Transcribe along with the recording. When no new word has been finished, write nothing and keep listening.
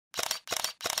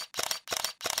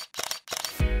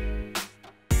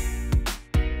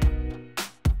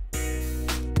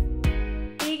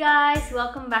guys!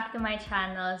 Welcome back to my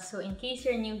channel. So in case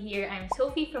you're new here, I'm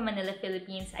Sophie from Manila,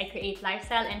 Philippines. I create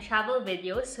lifestyle and travel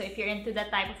videos. So if you're into that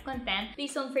type of content,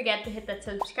 please don't forget to hit that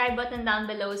subscribe button down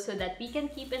below so that we can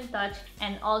keep in touch.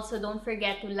 And also don't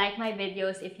forget to like my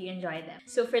videos if you enjoy them.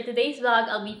 So for today's vlog,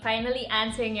 I'll be finally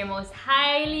answering your most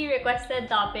highly requested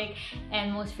topic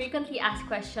and most frequently asked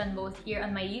question both here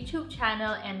on my YouTube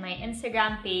channel and my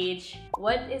Instagram page.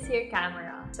 What is your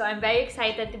camera? So I'm very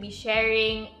excited to be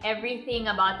sharing everything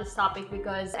about this topic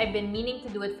because I've been meaning to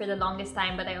do it for the longest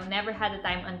time, but I never had the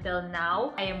time until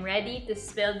now. I am ready to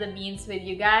spill the beans with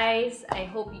you guys. I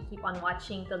hope you keep on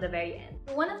watching till the very end.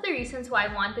 One of the reasons why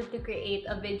I wanted to create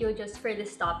a video just for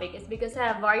this topic is because I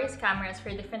have various cameras for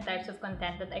different types of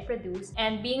content that I produce,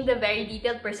 and being the very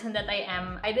detailed person that I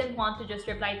am, I didn't want to just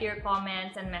reply to your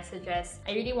comments and messages.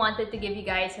 I really wanted to give you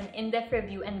guys an in-depth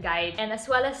review and guide, and as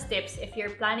well as tips if you're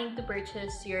planning to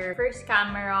purchase your first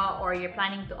camera or you're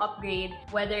planning to upgrade,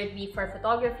 whether it be for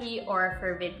photography or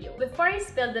for video. Before I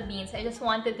spill the beans, I just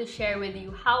wanted to share with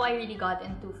you how I really got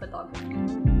into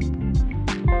photography.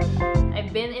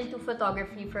 I've been into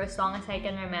photography for as long as I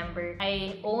can remember.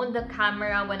 I owned a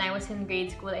camera when I was in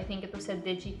grade school. I think it was a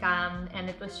Digicam, and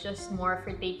it was just more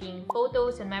for taking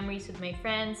photos and memories with my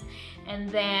friends. And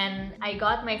then I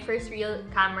got my first real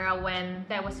camera when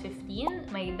I was 15.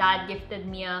 My dad gifted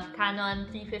me a Canon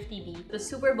 350D. It was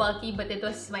super bulky, but it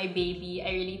was my baby.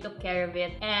 I really took care of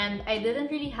it. And I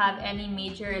didn't really have any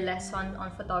major lesson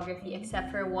on photography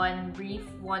except for one brief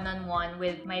one-on-one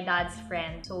with my dad's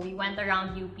friend. So we went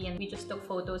around UP and we just took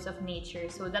photos of nature.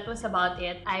 So that was about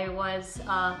it. I was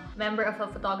a member of a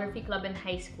photography club in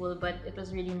high school, but it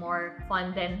was really more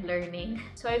fun than learning.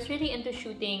 So I was really into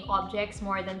shooting objects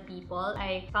more than people.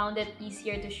 I found it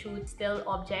easier to shoot still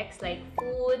objects like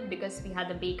food because we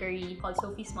had a bakery called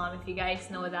Sophie's Mom, if you guys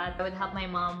know that. I would help my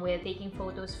mom with taking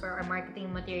photos for our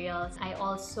marketing materials. I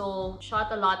also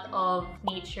shot a lot of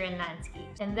nature and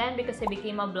landscapes. And then because I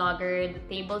became a blogger, the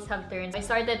tables have turned. I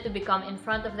started to become in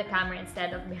front of the camera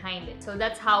instead of behind it. So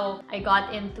that's how I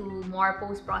got into more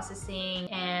post-processing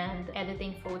and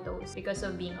editing photos because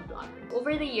of being a blogger.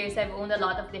 Over the years, I've owned a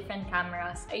lot of different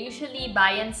cameras. I usually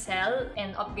buy and sell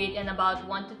and upgrade in about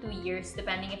 1 to 2 years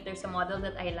depending if there's a model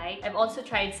that I like. I've also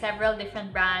tried several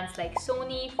different brands like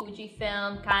Sony,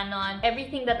 Fujifilm, Canon.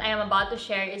 Everything that I am about to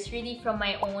share is really from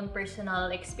my own personal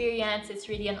experience. It's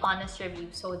really an honest review.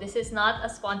 So this is not a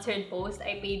sponsored post.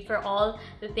 I paid for all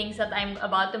the things that I'm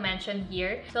about to mention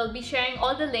here. So I'll be sharing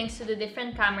all the links to the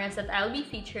different cameras that I'll be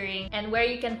featuring and where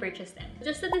you can purchase them.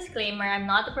 Just a disclaimer, I'm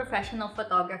not a professional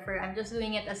photographer. I'm just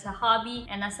doing it as a hobby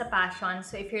and as a passion.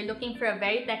 So if you're looking for a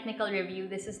very technical review,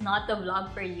 this is not the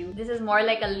vlog for you. This is more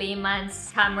like a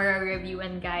layman's camera review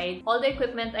and guide. All the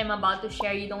equipment I'm about to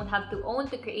share, you don't have to own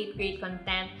to create great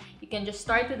content. You can just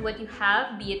start with what you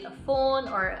have, be it a phone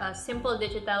or a simple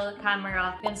digital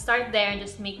camera. You can start there and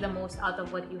just make the most out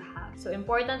of what you have. So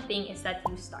important thing is that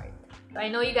you start. So I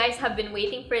know you guys have been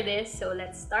waiting for this, so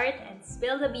let's start and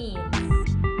spill the beans.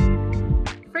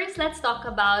 First, let's talk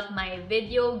about my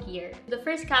video gear. The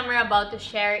first camera about to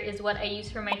share is what I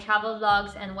use for my travel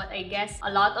vlogs and what I guess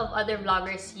a lot of other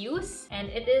vloggers use, and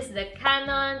it is the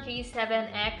Canon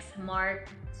G7X Mark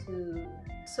II.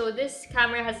 So this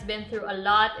camera has been through a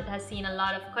lot. It has seen a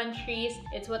lot of countries.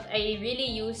 It's what I really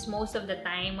use most of the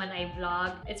time when I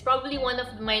vlog. It's probably one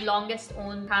of my longest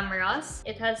owned cameras.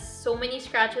 It has so many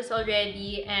scratches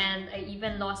already, and I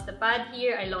even lost the pad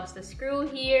here. I lost the screw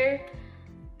here.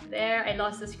 There, I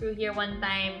lost the screw here one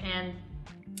time, and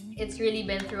it's really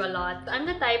been through a lot. I'm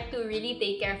the type to really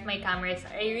take care of my cameras.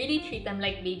 I really treat them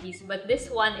like babies, but this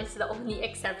one is the only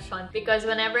exception because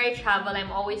whenever I travel,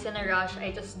 I'm always in a rush.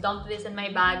 I just dump this in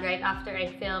my bag right after I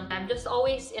film. I'm just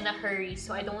always in a hurry,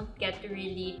 so I don't get to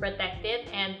really protect it.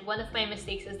 And one of my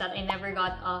mistakes is that I never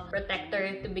got a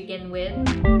protector to begin with.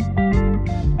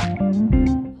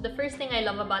 The first thing I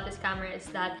love about this camera is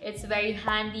that it's very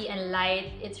handy and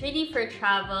light. It's really for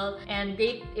travel and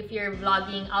great if you're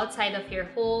vlogging outside of your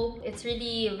home. It's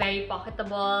really very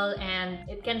pocketable and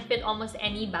it can fit almost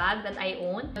any bag that I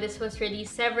own. This was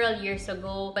released several years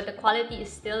ago, but the quality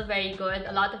is still very good.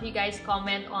 A lot of you guys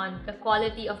comment on the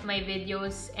quality of my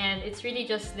videos, and it's really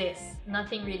just this.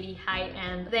 Nothing really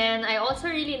high-end. Then I also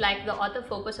really like the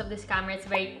autofocus of this camera. It's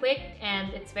very quick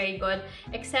and it's very good,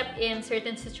 except in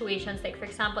certain situations, like for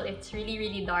example, if it's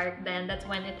really dark, then that's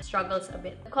when it struggles a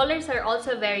bit. The colors are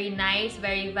also very nice,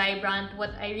 very vibrant.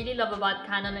 What I really love about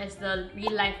Canon is the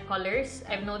real life colors.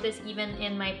 I've noticed even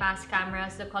in my past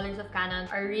cameras, the colors of Canon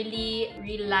are really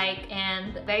real-like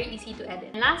and very easy to edit.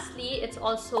 And lastly, it's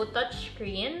also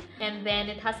touchscreen, and then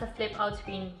it has a flip out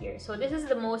screen here. So this is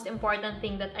the most important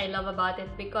thing that I love about it,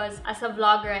 because as a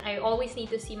vlogger, I always need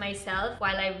to see myself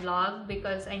while I vlog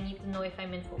because I need to know if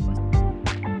I'm in focus.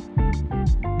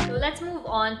 So let's move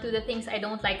on to the things I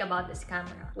don't like about this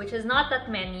camera, which is not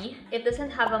that many. It doesn't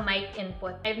have a mic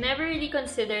input. I've never really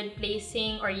considered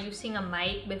placing or using a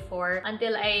mic before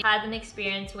until I had an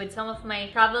experience with some of my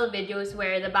travel videos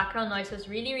where the background noise was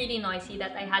really noisy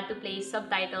that I had to place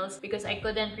subtitles because I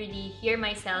couldn't really hear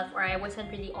myself, or I wasn't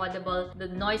really audible. The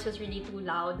noise was really too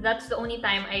loud. That's the only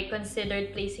time I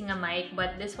considered placing a mic,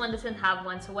 but this one doesn't have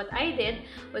one. So what I did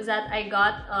was that I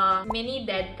got a mini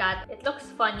dead cat. It looks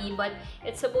funny, but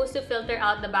it's supposed to filter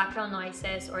out the background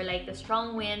noises or like the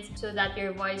strong winds so that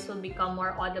your voice will become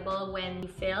more audible when you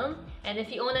film. And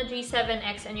if you own a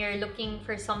G7X and you're looking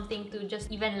for something to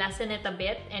just even lessen it a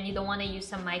bit and you don't want to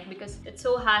use a mic because it's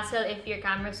so hassle if your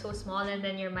camera is so small and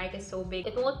then your mic is so big,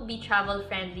 it won't be travel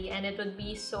friendly and it would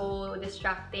be so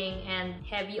distracting and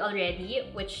heavy already,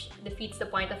 which defeats the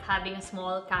point of having a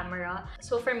small camera.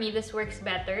 So for me, this works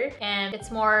better and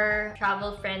it's more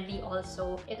travel friendly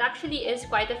also. It actually is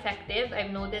quite effective.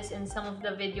 I've noticed in some of the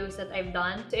videos that I've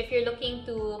done. So if you're looking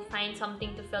to find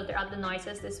something to filter out the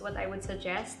noises, this is what I would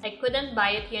suggest. I couldn't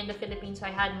buy it here in the Philippines, so I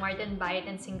had Martin buy it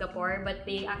in Singapore, but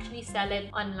they actually sell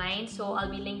it online, so I'll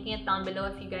be linking it down below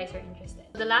if you guys are interested.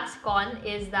 The last con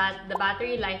is that the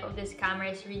battery life of this camera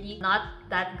is really not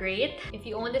that great. If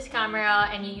you own this camera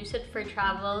and you use it for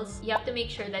travels, you have to make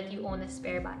sure that you own a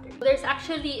spare battery. There's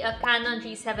actually a Canon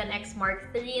G7X Mark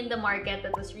III in the market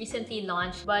that was recently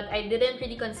launched, but I didn't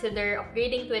really consider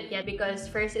upgrading to it yet because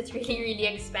first, it's really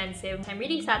expensive. I'm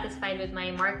really satisfied with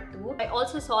my Mark II. I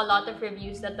also saw a lot of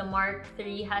reviews that the Mark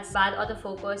III has bad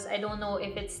autofocus. I don't know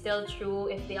if it's still true,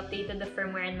 if they updated the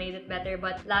firmware and made it better,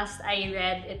 but last I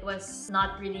read, it was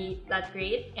not really that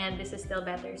great and this is still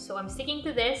better. So I'm sticking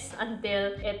to this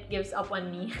until it gives up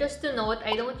on me. Just to note,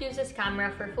 I don't use this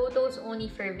camera for photos, only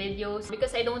for videos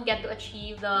because I don't get to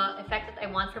achieve the effect that I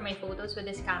want for my photos with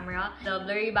this camera. The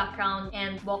blurry background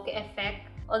and bokeh effect.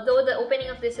 Although the opening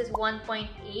of this is 1.8,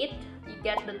 you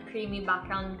get the creamy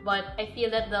background, but I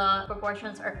feel that the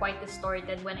proportions are quite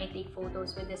distorted when I take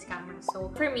photos with this camera.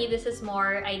 So for me, this is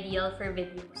more ideal for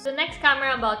videos. The next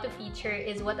camera I'm about to feature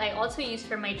is what I also use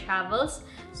for my travels.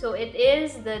 So it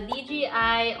is the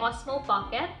DJI Osmo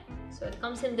Pocket. So it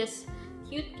comes in this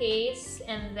cute case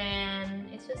and then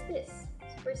it's just this.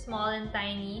 Super small and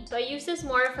tiny. So I use this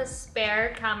more of a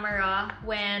spare camera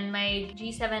when my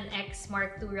G7X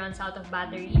Mark II runs out of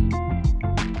battery.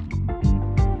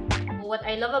 What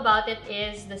I love about it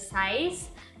is the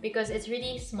size because it's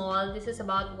really small. This is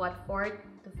about what, 4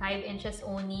 to 5 inches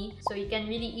only, so you can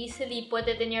really easily put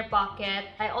it in your pocket.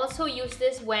 I also use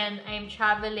this when I'm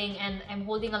traveling and I'm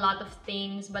holding a lot of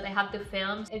things but I have to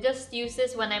film. I just use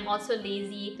this when I'm also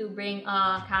lazy to bring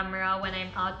a camera when I'm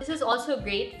out. This is also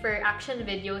great for action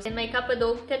videos. In my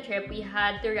Cappadocia trip, we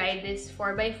had to ride this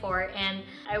 4x4 and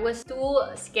I was too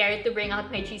scared to bring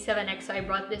out my G7X, so I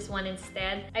brought this one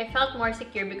instead. I felt more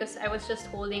secure because I was just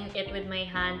holding it with my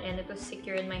hand and it was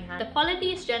secure in my hand. The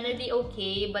quality is generally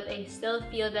okay, but I still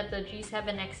feel that the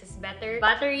G7X is better.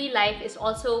 Battery life is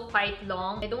also quite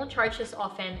long. I don't charge this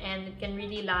often and it can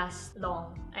really last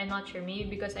long. I'm not sure, maybe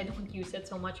because I don't use it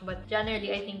so much, but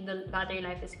generally I think the battery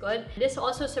life is good. This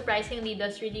also surprisingly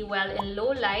does really well in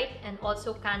low light and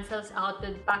also cancels out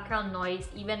the background noise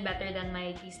even better than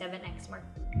my G7X Mark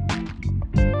II.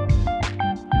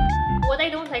 What I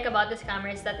don't like about this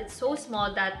camera is that it's so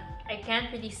small that I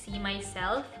can't really see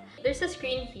myself. There's a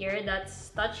screen here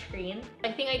that's touchscreen.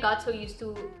 I think I got so used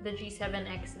to the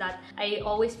G7X that I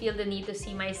always feel the need to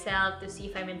see myself, to see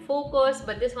if I'm in focus,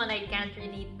 but this one I can't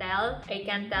really tell. I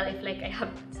can't tell if like I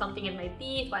have something in my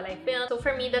teeth while I film. So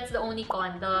for me, that's the only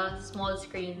con, the small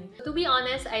screen. To be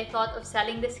honest, I thought of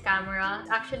selling this camera.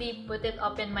 Actually put it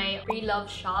up in my pre-love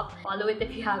shop. Follow it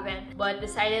if you haven't, but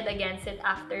decided against it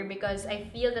after because I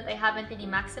feel that I haven't really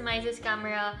maximized this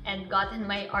camera and gotten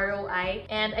my ROI.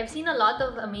 And I've seen a lot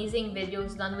of amazing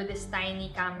videos done with this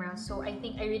tiny camera, so I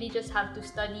think I really just have to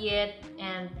study it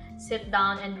and sit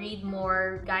down and read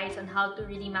more guides on how to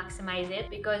really maximize it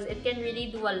because it can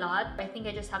really do a lot. I think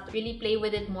I just have to really play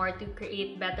with it more to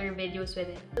create better videos with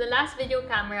it. The last video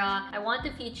camera I want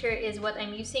to feature is what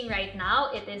I'm using right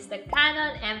now. It is the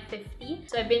Canon M50.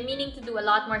 So I've been meaning to do a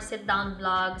lot more sit-down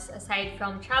vlogs aside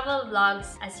from travel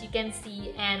vlogs, as you can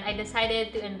see, and I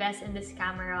decided to invest in this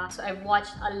camera. So I've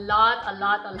watched a lot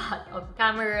of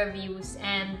camera reviews,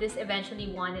 and this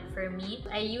eventually won it for me.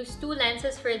 I used two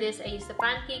lenses for this. I used the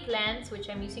pancake lens, which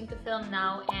I'm using to film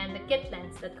now, and the kit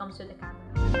lens that comes with the camera.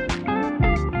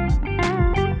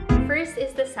 First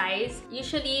is the size.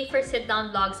 Usually for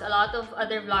sit-down vlogs, a lot of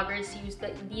other vloggers use the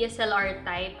DSLR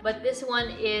type, but this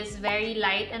one is very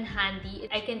light and handy.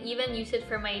 I can even use it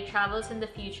for my travels in the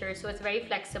future, so it's very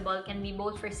flexible. It can be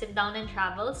both for sit-down and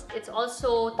travels. It's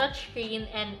also touchscreen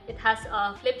and it has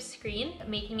a flip screen,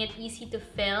 making it easy to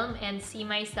film and see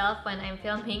myself when I'm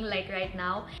filming, like right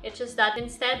now. It's just that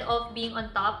instead of being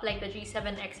on top like the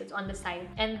G7X, it's on the side.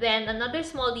 And then another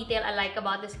small detail I like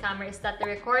about this camera is that the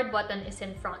record button is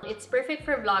in front. It's perfect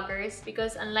for vloggers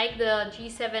because unlike the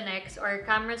G7X or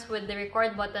cameras with the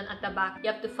record button at the back,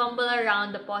 you have to fumble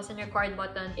around the pause and record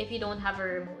button if you don't have a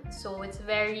remote. So it's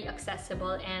very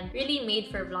accessible and really made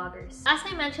for vloggers. As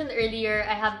I mentioned earlier,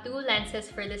 I have two lenses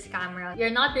for this camera. You're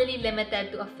not really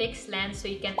limited to a fixed lens, so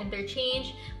you can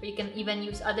interchange or you can even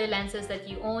use other lenses that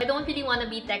you own. I don't really want to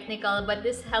be technical, but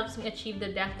this helps me achieve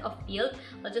the depth of field.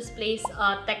 I'll just place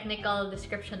a technical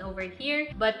description over here.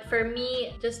 But for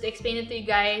me, just to explain it to you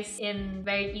guys in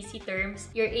very easy terms,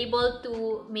 you're able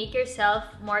to make yourself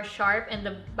more sharp and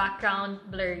the background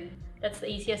blurry. That's the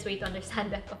easiest way to understand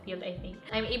depth of field, I think.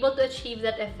 I'm able to achieve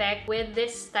that effect with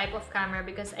this type of camera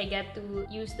because I get to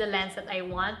use the lens that I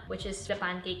want, which is the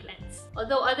pancake lens.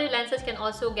 Although other lenses can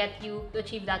also get you to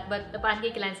achieve that, but the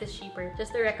pancake lens is cheaper.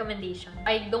 Just a recommendation.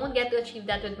 I don't get to achieve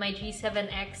that with my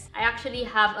G7X. I actually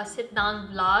have a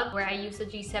sit-down vlog where I use the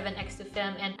G7X to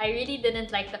film, and I really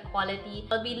didn't like the quality.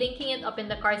 I'll be linking it up in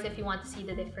the cards if you want to see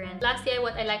the difference. Lastly,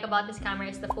 what I like about this camera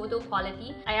is the photo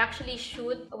quality. I actually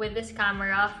shoot with this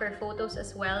camera for photos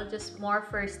as well, just more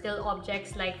for still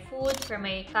objects like food, for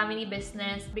my family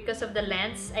business. Because of the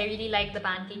lens, I really like the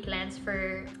pancake lens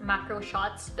for macro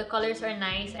shots. The colors are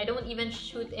nice. I don't even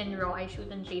shoot in RAW, I shoot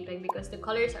in JPEG because the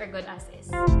colors are good as is.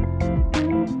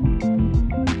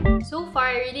 So far,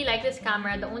 I really like this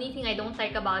camera. The only thing I don't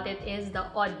like about it is the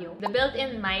audio. The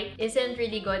built-in mic isn't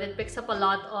really good. It picks up a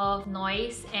lot of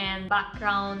noise and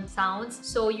background sounds.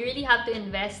 So you really have to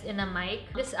invest in a mic.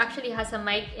 This actually has a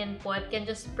mic input. You can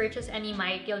just purchase any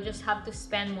mic. You'll just have to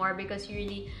spend more because you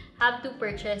really have to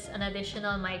purchase an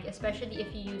additional mic, especially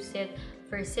if you use it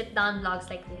for sit-down vlogs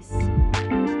like this.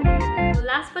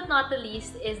 Last but not the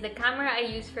least is the camera I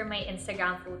use for my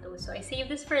Instagram photos. So I saved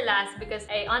this for last because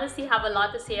I honestly have a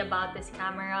lot to say about this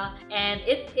camera, and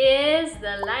it is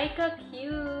the Leica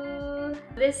Q.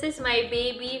 This is my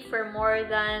baby for more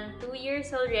than 2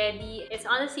 years already. It's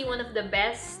honestly one of the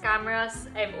best cameras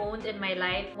I've owned in my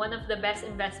life. One of the best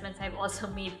investments I've also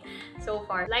made so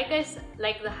far. Leica is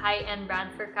like the high-end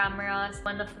brand for cameras.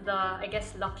 One of the, I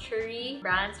guess, luxury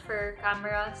brands for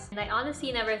cameras. And I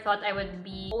honestly never thought I would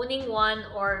be owning one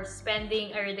or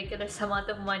spending a ridiculous amount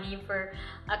of money for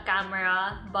a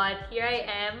camera. But here I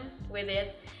am with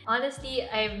it. Honestly,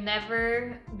 I've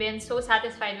never been so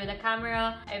satisfied with a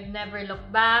camera. I've never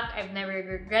looked back. I've never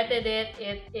regretted it.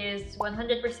 It is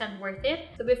 100% worth it.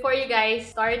 So before you guys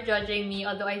start judging me,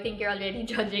 although I think you're already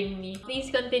judging me,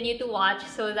 please continue to watch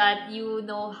so that you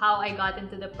know how I got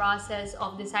into the process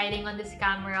of deciding on this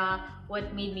camera,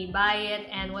 what made me buy it,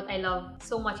 and what I love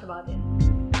so much about it.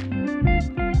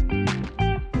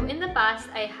 In the past,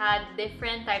 I had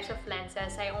different types of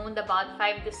lenses. I owned about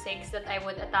 5 to 6 that I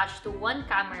would attach to one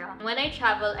camera. When I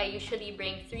travel, I usually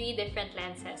bring 3 different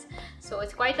lenses. So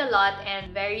it's quite a lot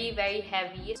and very, very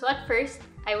heavy. So at first,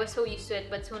 I was so used to it,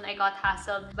 but soon I got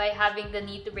hassled by having the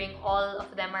need to bring all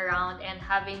of them around and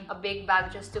having a big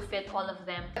bag just to fit all of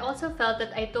them. I also felt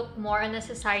that I took more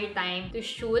unnecessary time to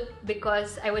shoot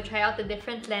because I would try out the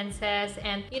different lenses,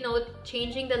 and you know,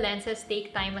 changing the lenses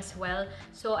take time as well.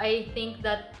 So I think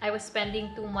that I was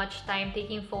spending too much time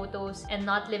taking photos and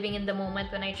not living in the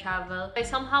moment when I travel. I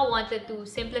somehow wanted to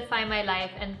simplify my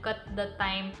life and cut the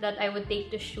time that I would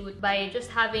take to shoot by just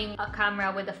having a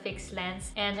camera with a fixed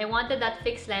lens. And I wanted that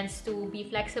fixed lens to be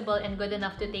flexible and good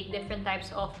enough to take different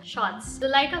types of shots. The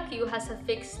Leica Q has a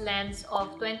fixed lens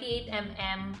of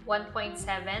 28mm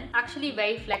 1.7. Actually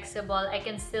very flexible. I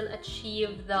can still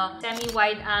achieve the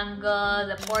semi-wide angle,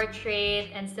 the portrait,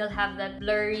 and still have that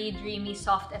blurry, dreamy,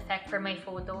 soft effect for my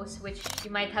photos, which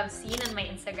you might have seen on my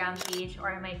Instagram page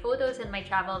or my photos and my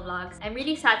travel vlogs. I'm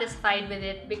really satisfied with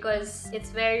it because it's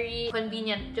very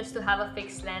convenient just to have a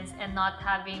fixed lens and not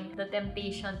having the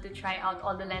temptation to try out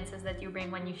all the lenses that you bring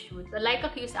when you shoot. The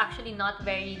Leica Q is actually not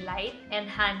very light and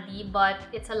handy, but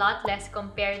it's a lot less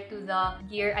compared to the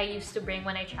gear I used to bring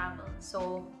when I travel.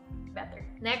 So better.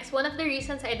 Next, one of the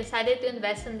reasons I decided to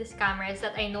invest in this camera is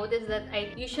that I noticed that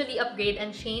I usually upgrade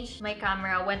and change my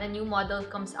camera when a new model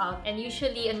comes out, and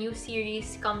usually a new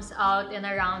series comes out in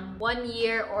around 1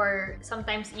 year or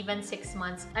sometimes even 6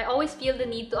 months. I always feel the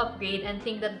need to upgrade and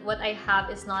think that what I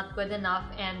have is not good enough,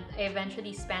 and I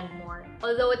eventually spend more.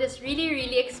 Although it is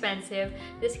really expensive,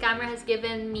 this camera has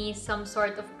given me some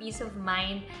sort of peace of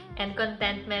mind and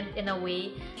contentment in a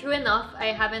way. True enough, I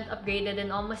haven't upgraded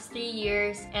in almost 3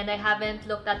 years, and I haven't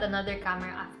looked at another camera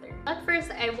after. At first,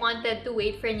 I wanted to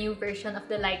wait for a new version of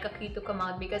the Leica Q to come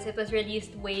out because it was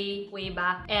released way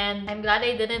back, and I'm glad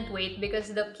I didn't wait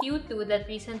because the Q2 that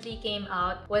recently came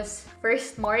out was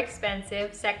first more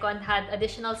expensive, second had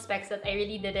additional specs that I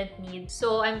really didn't need.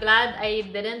 So I'm glad I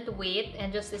didn't wait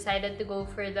and just decided to go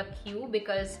for the Q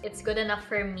because it's good enough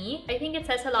for me. I think it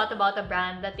says a lot about a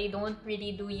brand that they don't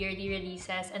really do yearly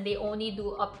releases, and they only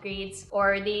do upgrades,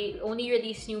 or they only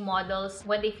release new models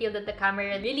when they feel that the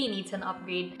camera really needs an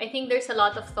upgrade. I think there's a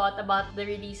lot of thought about the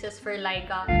releases for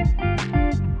Leica.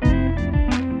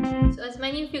 So as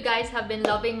many of you guys have been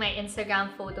loving my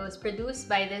Instagram photos produced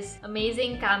by this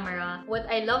amazing camera, what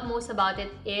I love most about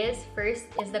it is, first,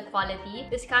 is the quality.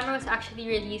 This camera was actually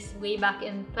released way back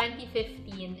in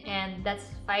 2015, and that's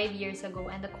 5 years ago,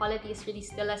 and the quality is really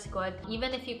still as good.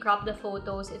 Even if you crop the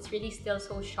photos, it's really still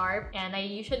so sharp, and I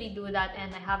usually do that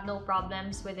and I have no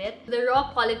problems with it. The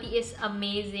raw quality is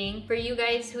amazing. For you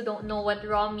guys who don't know what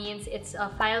raw means, it's a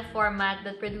file format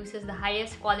that produces the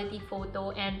highest quality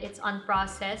photo, and it's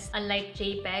unprocessed, unlike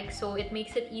JPEG, so it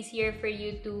makes it easier for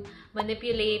you to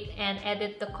manipulate and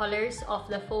edit the colors of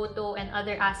the photo and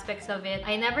other aspects of it.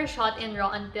 I never shot in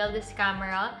RAW until this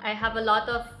camera. I have a lot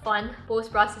of fun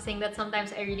post-processing that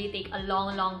sometimes I really take a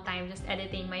long time just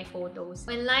editing my photos.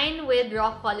 In line with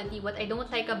RAW quality, what I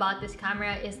don't like about this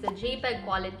camera is the JPEG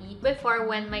quality. Before,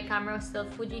 when my camera was still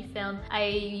Fujifilm, I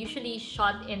usually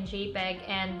shot in JPEG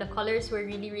and the colors were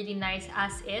really nice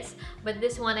as is, but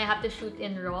this one I have to shoot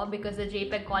in RAW because the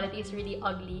JPEG quality is really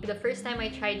ugly. The first time I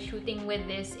tried shooting with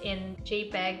this in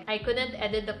JPEG, I couldn't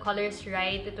edit the colors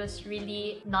right. It was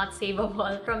really not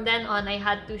savable. From then on, I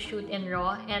had to shoot in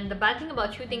RAW, and the bad thing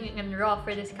about shooting in RAW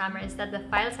for this camera is that the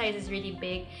file size is really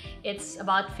big. It's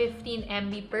about 15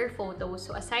 MB per photo.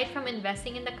 So aside from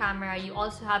investing in the camera, you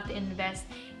also have to invest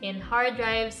in hard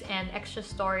drives and extra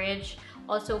storage,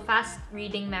 also fast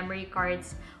reading memory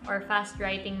cards or fast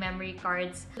writing memory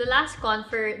cards. The last con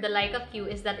for the Leica Q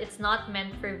is that it's not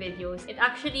meant for videos. It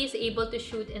actually is able to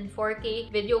shoot in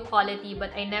 4K video quality,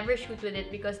 but I never shoot with it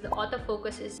because the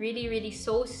autofocus is really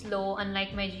so slow,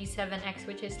 unlike my G7X,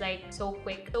 which is like so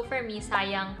quick. So for me,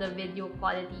 sayang the video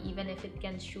quality even if it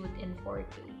can shoot in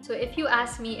 4K. So if you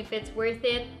ask me if it's worth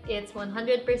it, it's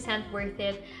 100% worth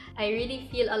it. I really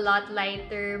feel a lot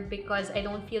lighter because I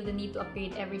don't feel the need to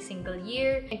upgrade every single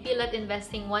year. I feel that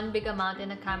investing one big amount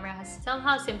in a camera has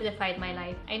somehow simplified my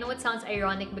life. I know it sounds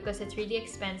ironic because it's really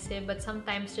expensive, but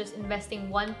sometimes just investing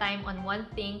one time on one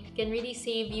thing can really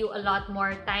save you a lot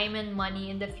more time and money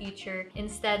in the future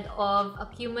instead of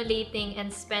accumulating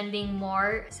and spending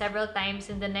more several times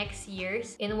in the next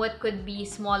years in what could be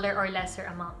smaller or lesser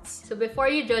amounts. So before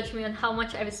you judge me on how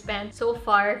much I've spent so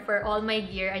far for all my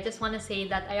gear, I just want to say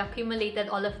that I accumulated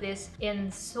all of this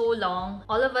in so long.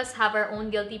 All of us have our own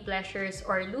guilty pleasures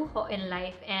or lujo in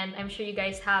life, and I'm sure you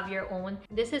guys have your own.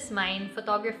 This is mine.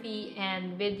 Photography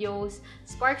and videos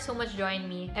spark so much joy in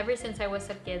me ever since I was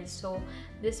a kid. So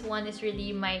this one is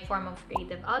really my form of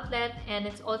creative outlet, and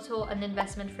it's also an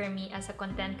investment for me as a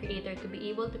content creator to be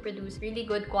able to produce really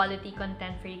good quality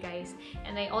content for you guys.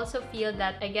 And I also feel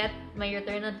that I get my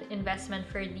return on investment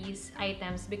for these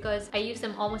items because I use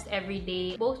them almost every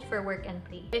day, both for work and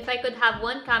play. If I could have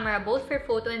one camera both for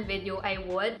photo and video, I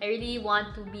would. I really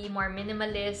want to be more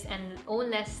minimalist and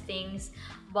own less things.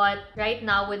 But right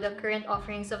now, with the current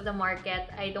offerings of the market,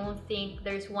 I don't think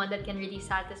there's one that can really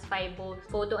satisfy both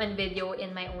photo and video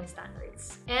in my own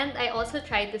standards. And I also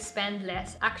try to spend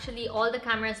less. Actually, all the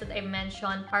cameras that I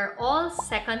mentioned are all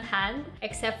second-hand,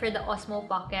 except for the Osmo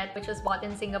Pocket, which was bought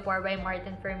in Singapore by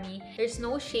Martin for me. There's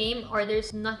no shame or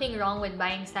there's nothing wrong with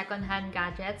buying second-hand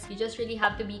gadgets. You just really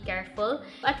have to be careful.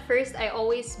 At first, I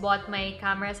always bought my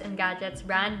cameras and gadgets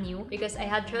brand new because I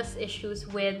had trust issues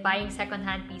with buying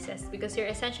second-hand pieces because you're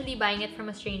essentially buying it from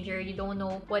a stranger. You don't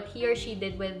know what he or she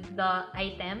did with the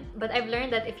item. But I've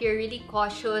learned that if you're really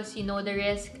cautious, you know the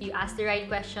risk, you ask the right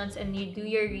questions, and you do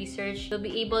your research, you'll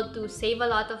be able to save a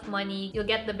lot of money, you'll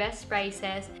get the best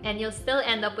prices, and you'll still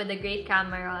end up with a great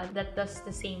camera that does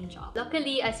the same job.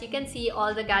 Luckily, as you can see,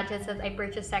 all the gadgets that I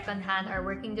purchased secondhand are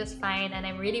working just fine, and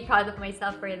I'm really proud of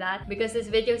myself for that because this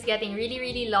video is getting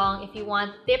really long. If you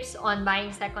want tips on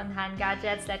buying secondhand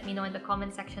gadgets, let me know in the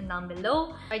comment section down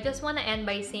below. I just want to end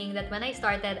by saying that when I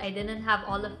started, I didn't have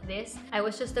all of this. I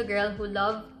was just a girl who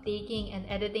loved taking and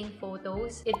editing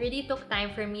photos. It really took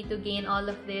time for me to gain all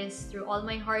of this through all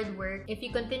my hard work. If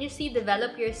you continuously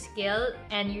develop your skill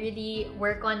and you really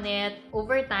work on it,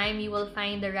 over time you will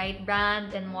find the right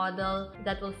brand and model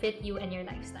that will fit you and your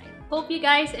lifestyle. Hope you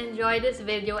guys enjoyed this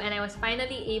video and I was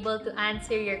finally able to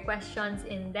answer your questions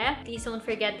in depth. Please don't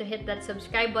forget to hit that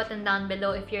subscribe button down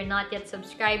below if you're not yet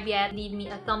subscribed yet. Leave me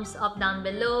a thumbs up down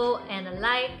below and a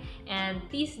like, and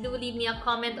please do leave me a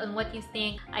comment on what you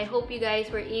think. I hope you guys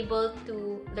were able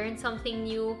to learn something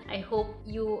new. I hope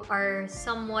you are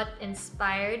somewhat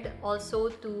inspired also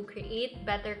to create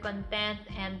better content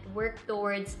and work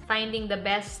towards finding the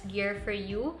best gear for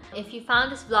you. If you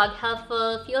found this vlog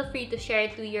helpful, feel free to share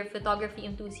it to your photography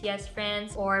enthusiast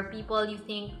friends or people you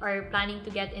think are planning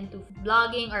to get into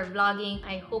blogging or vlogging.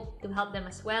 I hope to help them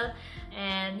as well.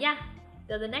 And yeah,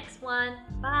 till the next one.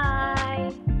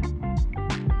 Bye!